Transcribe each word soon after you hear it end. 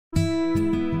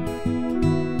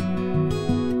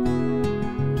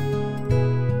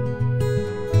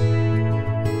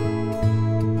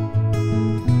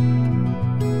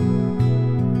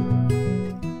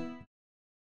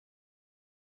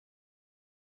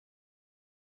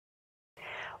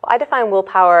Well, I define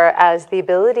willpower as the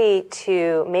ability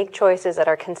to make choices that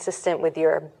are consistent with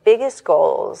your biggest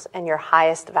goals and your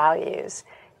highest values,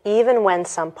 even when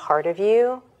some part of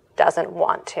you doesn't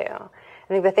want to. I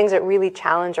think the things that really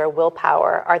challenge our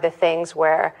willpower are the things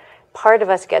where part of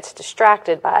us gets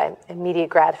distracted by immediate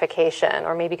gratification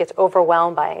or maybe gets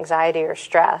overwhelmed by anxiety or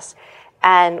stress.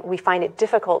 And we find it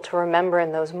difficult to remember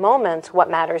in those moments what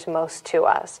matters most to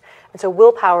us. And so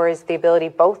willpower is the ability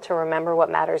both to remember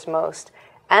what matters most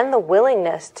and the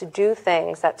willingness to do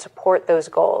things that support those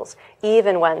goals,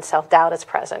 even when self-doubt is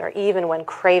present, or even when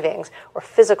cravings or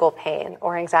physical pain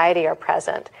or anxiety are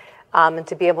present, and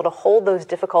to be able to hold those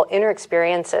difficult inner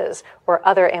experiences or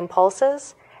other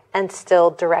impulses and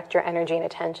still direct your energy and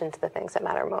attention to the things that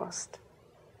matter most.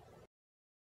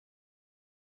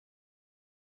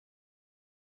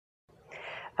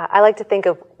 I like to think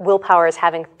of willpower as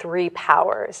having 3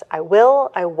 powers. I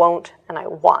will, I won't, and I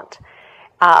want.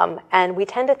 And we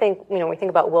tend to think, when we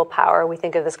think about willpower, we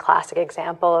think of this classic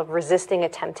example of resisting a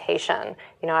temptation.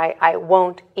 I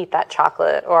won't eat that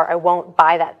chocolate, or I won't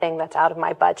buy that thing that's out of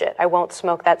my budget. I won't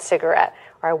smoke that cigarette,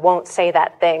 or I won't say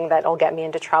that thing that'll get me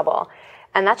into trouble.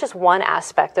 And that's just one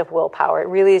aspect of willpower. It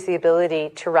really is the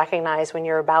ability to recognize when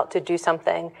you're about to do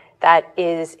something that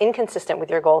is inconsistent with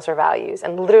your goals or values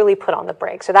and literally put on the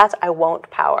brakes. So that's I won't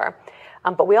power.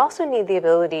 But we also need the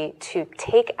ability to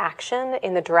take action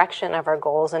in the direction of our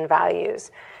goals and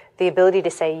values. The ability to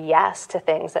say yes to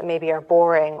things that maybe are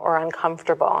boring or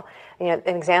uncomfortable. An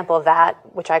example of that,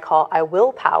 which I call I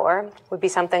will power, would be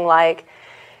something like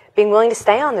being willing to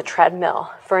stay on the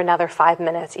treadmill for another 5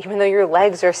 minutes, even though your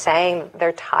legs are saying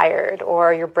they're tired,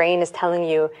 or your brain is telling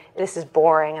you this is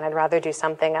boring and I'd rather do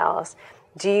something else.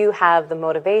 Do you have the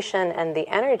motivation and the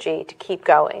energy to keep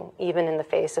going, even in the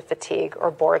face of fatigue or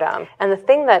boredom? And the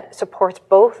thing that supports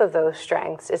both of those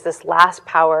strengths is this last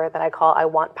power that I call I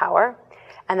want power.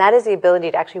 And that is the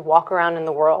ability to actually walk around in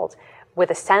the world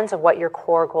with a sense of what your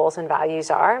core goals and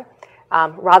values are,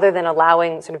 rather than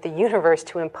allowing sort of the universe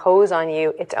to impose on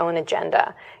you its own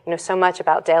agenda. So much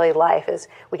about daily life is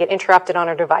we get interrupted on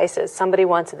our devices. Somebody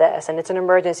wants this, and it's an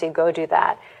emergency, go do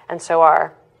that. And so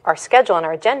our schedule and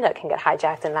our agenda can get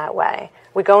hijacked in that way.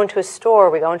 We go into a store,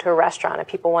 we go into a restaurant, and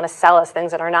people want to sell us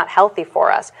things that are not healthy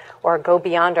for us or go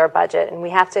beyond our budget. And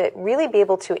we have to really be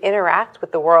able to interact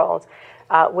with the world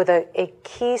with a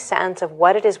key sense of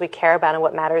what it is we care about and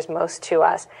what matters most to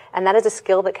us. And that is a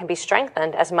skill that can be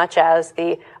strengthened as much as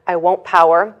the I won't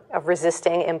power of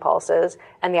resisting impulses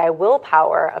and the I will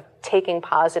power of taking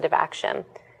positive action.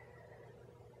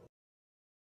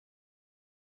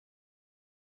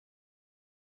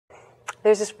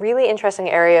 There's this really interesting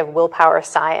area of willpower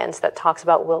science that talks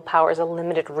about willpower as a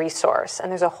limited resource.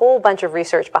 And there's a whole bunch of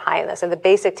research behind this. And the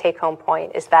basic take-home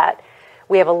point is that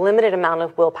we have a limited amount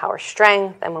of willpower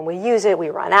strength, and when we use it, we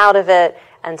run out of it.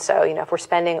 And so, if we're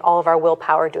spending all of our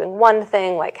willpower doing one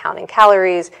thing, like counting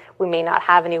calories, we may not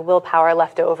have any willpower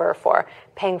left over for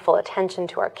paying full attention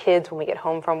to our kids when we get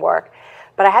home from work.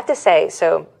 But I have to say,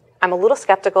 so I'm a little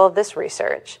skeptical of this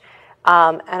research.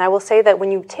 And I will say that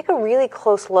when you take a really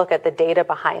close look at the data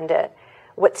behind it,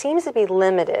 what seems to be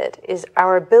limited is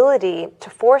our ability to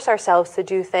force ourselves to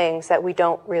do things that we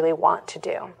don't really want to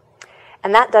do.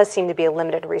 And that does seem to be a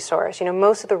limited resource.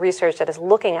 Most of the research that is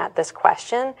looking at this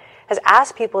question has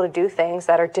asked people to do things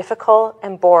that are difficult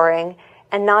and boring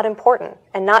and not important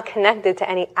and not connected to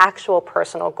any actual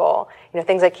personal goal.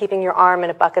 Things like keeping your arm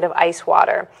in a bucket of ice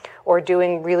water or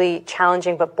doing really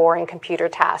challenging but boring computer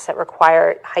tasks that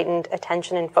require heightened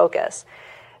attention and focus.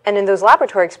 And in those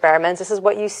laboratory experiments, this is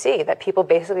what you see, that people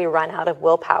basically run out of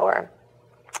willpower.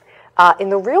 In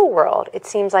the real world, it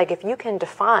seems like if you can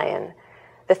define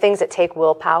the things that take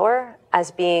willpower as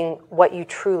being what you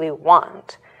truly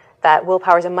want, that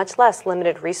willpower is a much less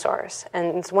limited resource.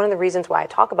 And it's one of the reasons why I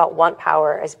talk about want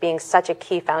power as being such a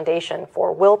key foundation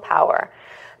for willpower.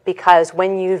 Because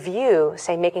when you view,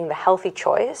 say, making the healthy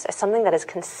choice as something that is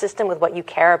consistent with what you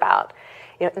care about,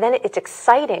 then it's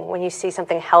exciting when you see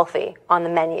something healthy on the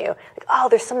menu. Like, oh,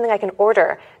 there's something I can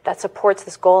order that supports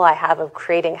this goal I have of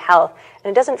creating health.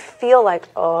 And it doesn't feel like,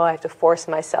 oh, I have to force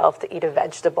myself to eat a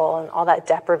vegetable and all that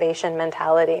deprivation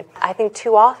mentality. I think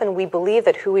too often we believe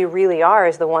that who we really are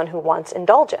is the one who wants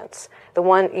indulgence. The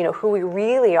one, who we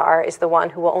really are is the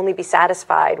one who will only be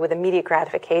satisfied with immediate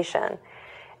gratification.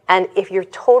 And if you're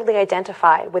totally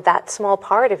identified with that small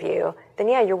part of you, then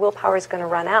yeah, your willpower is going to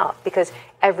run out, because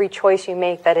every choice you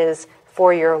make that is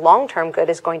for your long-term good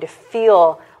is going to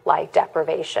feel like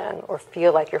deprivation or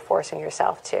feel like you're forcing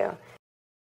yourself to.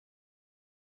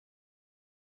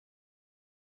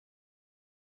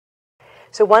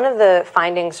 So one of the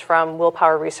findings from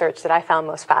willpower research that I found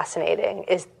most fascinating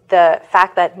is the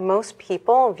fact that most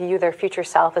people view their future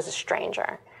self as a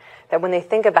stranger. That when they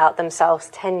think about themselves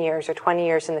 10 years or 20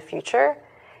 years in the future,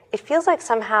 it feels like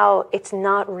somehow it's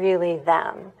not really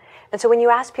them. And so when you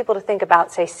ask people to think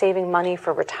about, say, saving money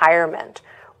for retirement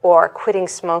or quitting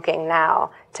smoking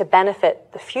now to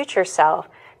benefit the future self,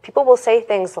 people will say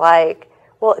things like,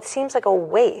 well, it seems like a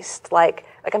waste, like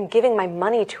I'm giving my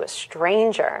money to a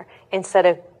stranger instead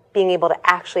of being able to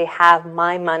actually have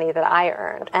my money that I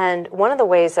earned. And one of the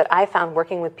ways that I found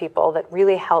working with people that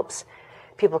really helps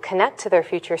people connect to their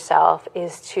future self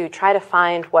is to try to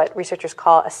find what researchers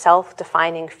call a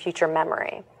self-defining future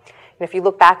memory. And if you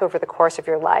look back over the course of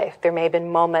your life, there may have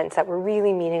been moments that were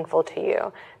really meaningful to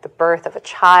you. The birth of a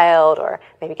child, or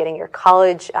maybe getting your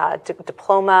college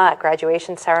diploma at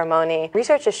graduation ceremony.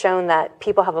 Research has shown that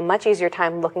people have a much easier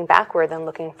time looking backward than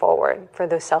looking forward for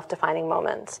those self-defining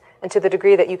moments. And to the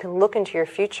degree that you can look into your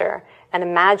future and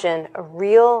imagine a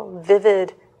real,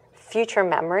 vivid future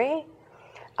memory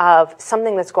of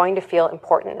something that's going to feel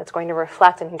important, it's going to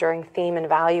reflect an enduring theme and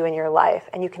value in your life,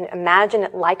 and you can imagine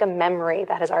it like a memory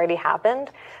that has already happened,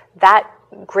 that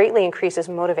greatly increases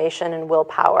motivation and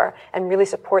willpower and really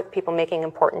support people making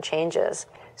important changes.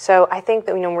 So I think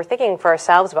that when we're thinking for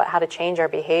ourselves about how to change our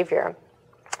behavior,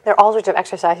 there are all sorts of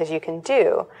exercises you can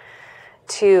do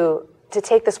to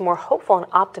take this more hopeful and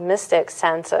optimistic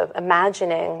sense of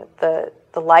imagining the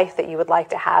life that you would like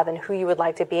to have and who you would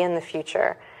like to be in the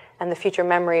future. And the future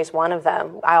memory is one of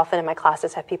them. I often in my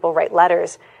classes have people write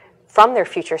letters from their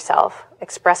future self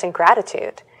expressing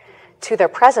gratitude to their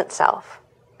present self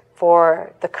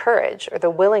for the courage or the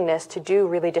willingness to do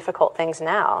really difficult things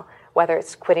now, whether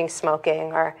it's quitting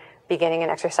smoking or beginning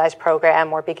an exercise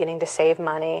program or beginning to save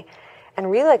money. And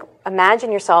really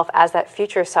imagine yourself as that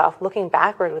future self looking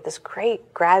backward with this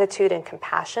great gratitude and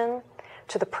compassion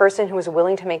to the person who was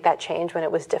willing to make that change when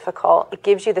it was difficult. It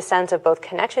gives you the sense of both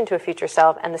connection to a future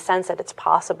self and the sense that it's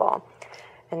possible.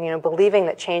 And believing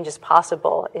that change is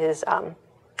possible is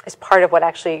part of what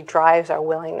actually drives our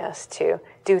willingness to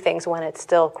do things when it's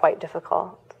still quite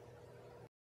difficult.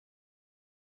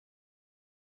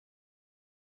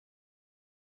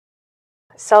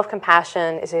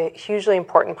 Self-compassion is a hugely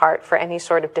important part for any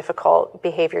sort of difficult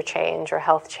behavior change or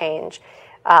health change.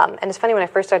 And it's funny, when I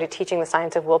first started teaching the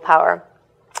science of willpower,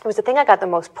 it was the thing I got the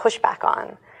most pushback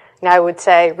on. Now, I would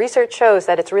say research shows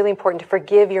that it's really important to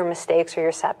forgive your mistakes or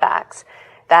your setbacks,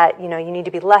 that you need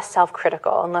to be less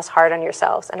self-critical and less hard on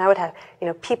yourselves. And I would have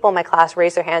people in my class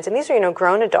raise their hands, and these are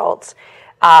grown adults,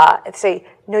 and say,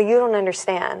 no, you don't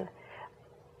understand.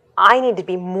 I need to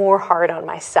be more hard on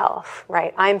myself,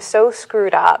 right? I'm so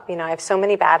screwed up. I have so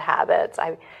many bad habits.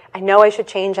 I know I should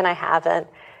change and I haven't.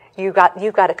 You've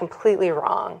got it completely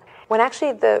wrong. When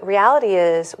actually the reality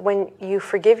is, when you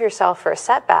forgive yourself for a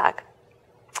setback,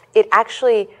 it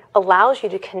actually allows you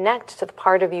to connect to the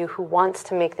part of you who wants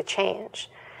to make the change.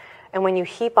 And when you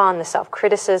heap on the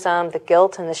self-criticism, the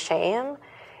guilt, and the shame,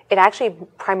 it actually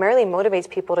primarily motivates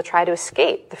people to try to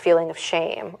escape the feeling of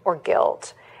shame or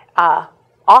guilt,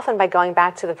 often by going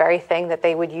back to the very thing that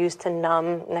they would use to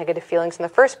numb negative feelings in the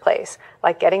first place,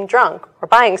 like getting drunk or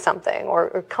buying something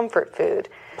or comfort food.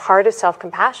 Part of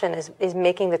self-compassion is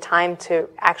making the time to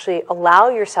actually allow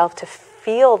yourself to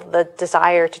feel the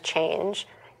desire to change,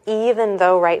 even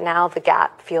though right now the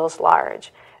gap feels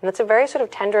large. And it's a very sort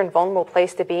of tender and vulnerable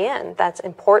place to be in. That's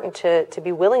important to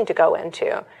be willing to go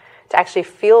into, to actually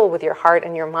feel with your heart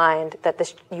and your mind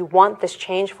that you want this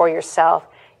change for yourself,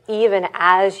 even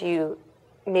as you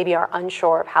maybe are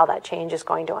unsure of how that change is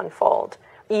going to unfold,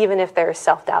 even if there's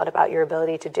self-doubt about your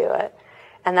ability to do it.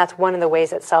 And that's one of the ways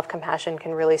that self-compassion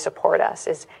can really support us,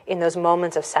 is in those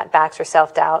moments of setbacks or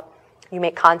self-doubt, you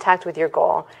make contact with your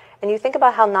goal, and you think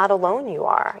about how not alone you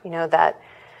are,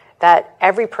 that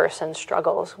every person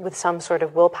struggles with some sort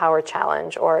of willpower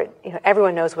challenge, or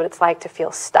everyone knows what it's like to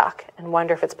feel stuck and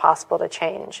wonder if it's possible to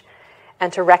change.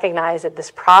 And to recognize that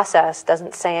this process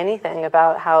doesn't say anything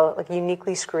about how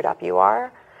uniquely screwed up you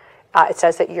are. It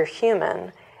says that you're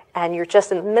human and you're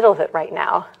just in the middle of it right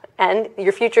now. And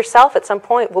your future self at some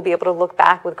point will be able to look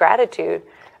back with gratitude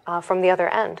from the other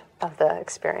end of the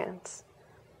experience.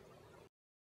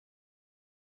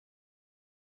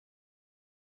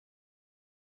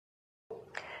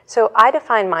 So I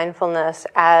define mindfulness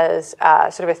as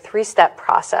sort of a three-step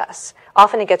process.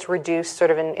 Often it gets reduced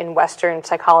sort of in Western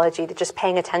psychology to just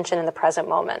paying attention in the present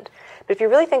moment. But if you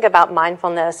really think about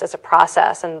mindfulness as a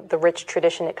process and the rich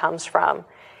tradition it comes from,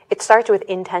 it starts with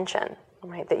intention,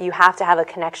 right? That you have to have a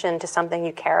connection to something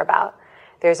you care about.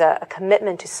 There's a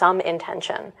commitment to some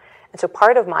intention. And so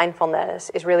part of mindfulness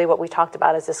is really what we talked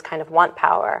about as this kind of want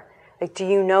power. Like, do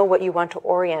you know what you want to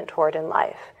orient toward in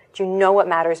life? Do you know what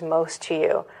matters most to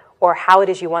you, or how it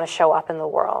is you want to show up in the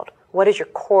world? What is your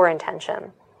core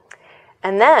intention?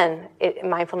 And then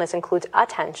mindfulness includes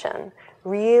attention,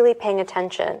 really paying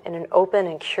attention in an open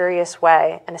and curious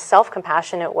way and a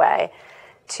self-compassionate way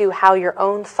to how your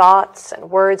own thoughts and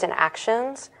words and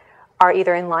actions are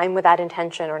either in line with that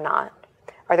intention or not.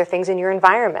 Are there things in your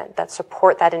environment that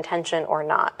support that intention or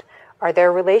not? Are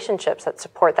there relationships that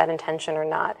support that intention or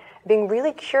not? Being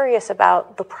really curious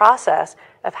about the process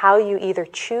of how you either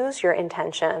choose your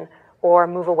intention or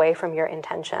move away from your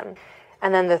intention.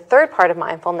 And then the third part of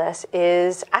mindfulness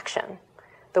is action.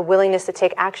 The willingness to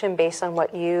take action based on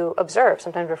what you observe,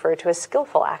 sometimes referred to as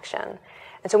skillful action.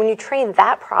 And so when you train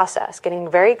that process, getting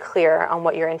very clear on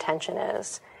what your intention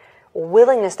is,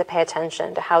 willingness to pay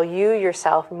attention to how you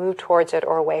yourself move towards it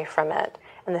or away from it,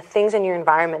 and the things in your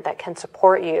environment that can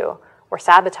support you or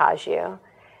sabotage you,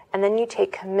 and then you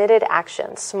take committed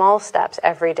action, small steps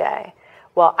every day.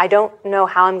 Well, I don't know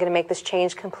how I'm going to make this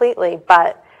change completely,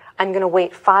 but I'm going to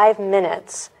wait 5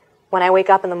 minutes. When I wake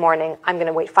up in the morning, I'm going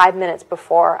to wait 5 minutes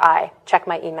before I check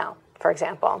my email, for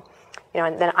example.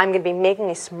 And then I'm going to be making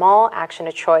a small action,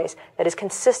 a choice that is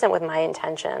consistent with my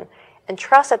intention, and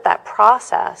trust that that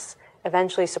process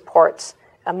eventually supports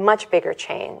a much bigger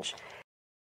change.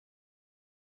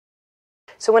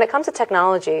 So when it comes to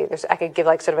technology, I could give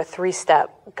like sort of a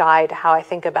 3-step guide to how I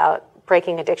think about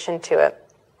breaking addiction to it.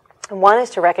 And one is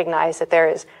to recognize that there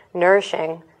is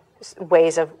nourishing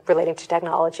ways of relating to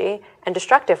technology and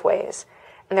destructive ways.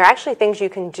 And there are actually things you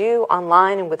can do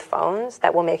online and with phones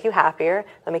that will make you happier,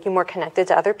 that make you more connected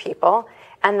to other people,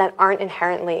 and that aren't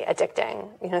inherently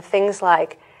addicting. Things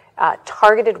like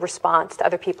targeted response to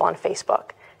other people on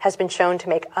Facebook has been shown to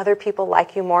make other people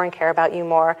like you more and care about you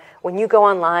more when you go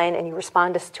online and you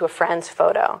respond to a friend's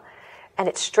photo. And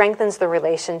it strengthens the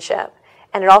relationship.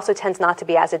 And it also tends not to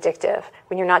be as addictive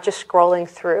when you're not just scrolling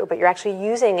through, but you're actually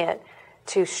using it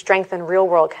to strengthen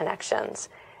real-world connections.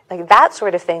 Like that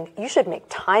sort of thing, you should make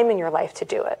time in your life to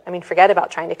do it. I mean, forget about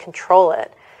trying to control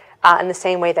it in the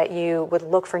same way that you would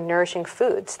look for nourishing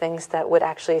foods, things that would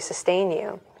actually sustain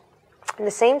you. At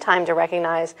the same time, to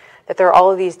recognize that there are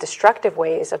all of these destructive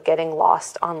ways of getting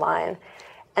lost online,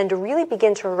 and to really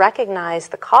begin to recognize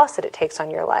the cost that it takes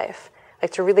on your life.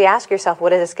 Like to really ask yourself,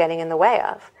 what is this getting in the way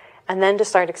of? And then to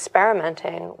start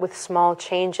experimenting with small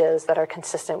changes that are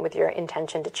consistent with your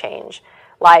intention to change.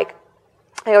 Like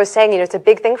I was saying, it's a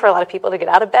big thing for a lot of people to get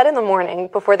out of bed in the morning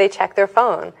before they check their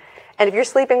phone. And if you're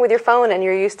sleeping with your phone and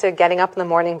you're used to getting up in the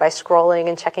morning by scrolling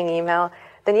and checking email,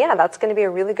 then yeah, that's going to be a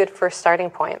really good first starting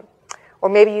point. Or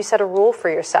maybe you set a rule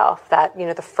for yourself that,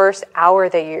 the first hour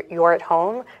that you're at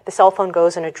home, the cell phone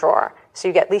goes in a drawer. So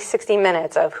you get at least 60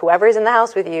 minutes of whoever's in the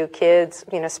house with you, kids,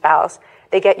 spouse,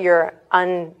 they get your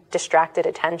undistracted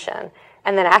attention.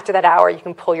 And then after that hour, you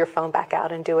can pull your phone back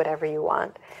out and do whatever you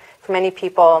want. For many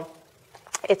people,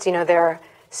 it's, they're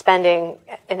spending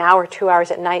an hour, 2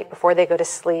 hours at night before they go to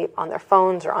sleep on their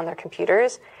phones or on their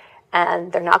computers,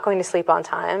 and they're not going to sleep on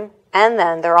time. And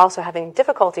then they're also having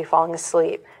difficulty falling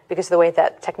asleep because of the way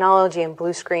that technology and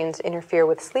blue screens interfere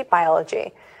with sleep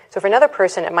biology. So for another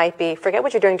person, it might be, forget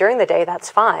what you're doing during the day, that's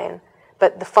fine.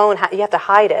 But the phone, you have to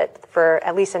hide it for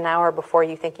at least an hour before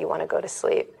you think you want to go to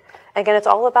sleep. Again, it's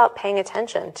all about paying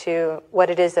attention to what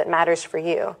it is that matters for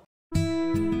you.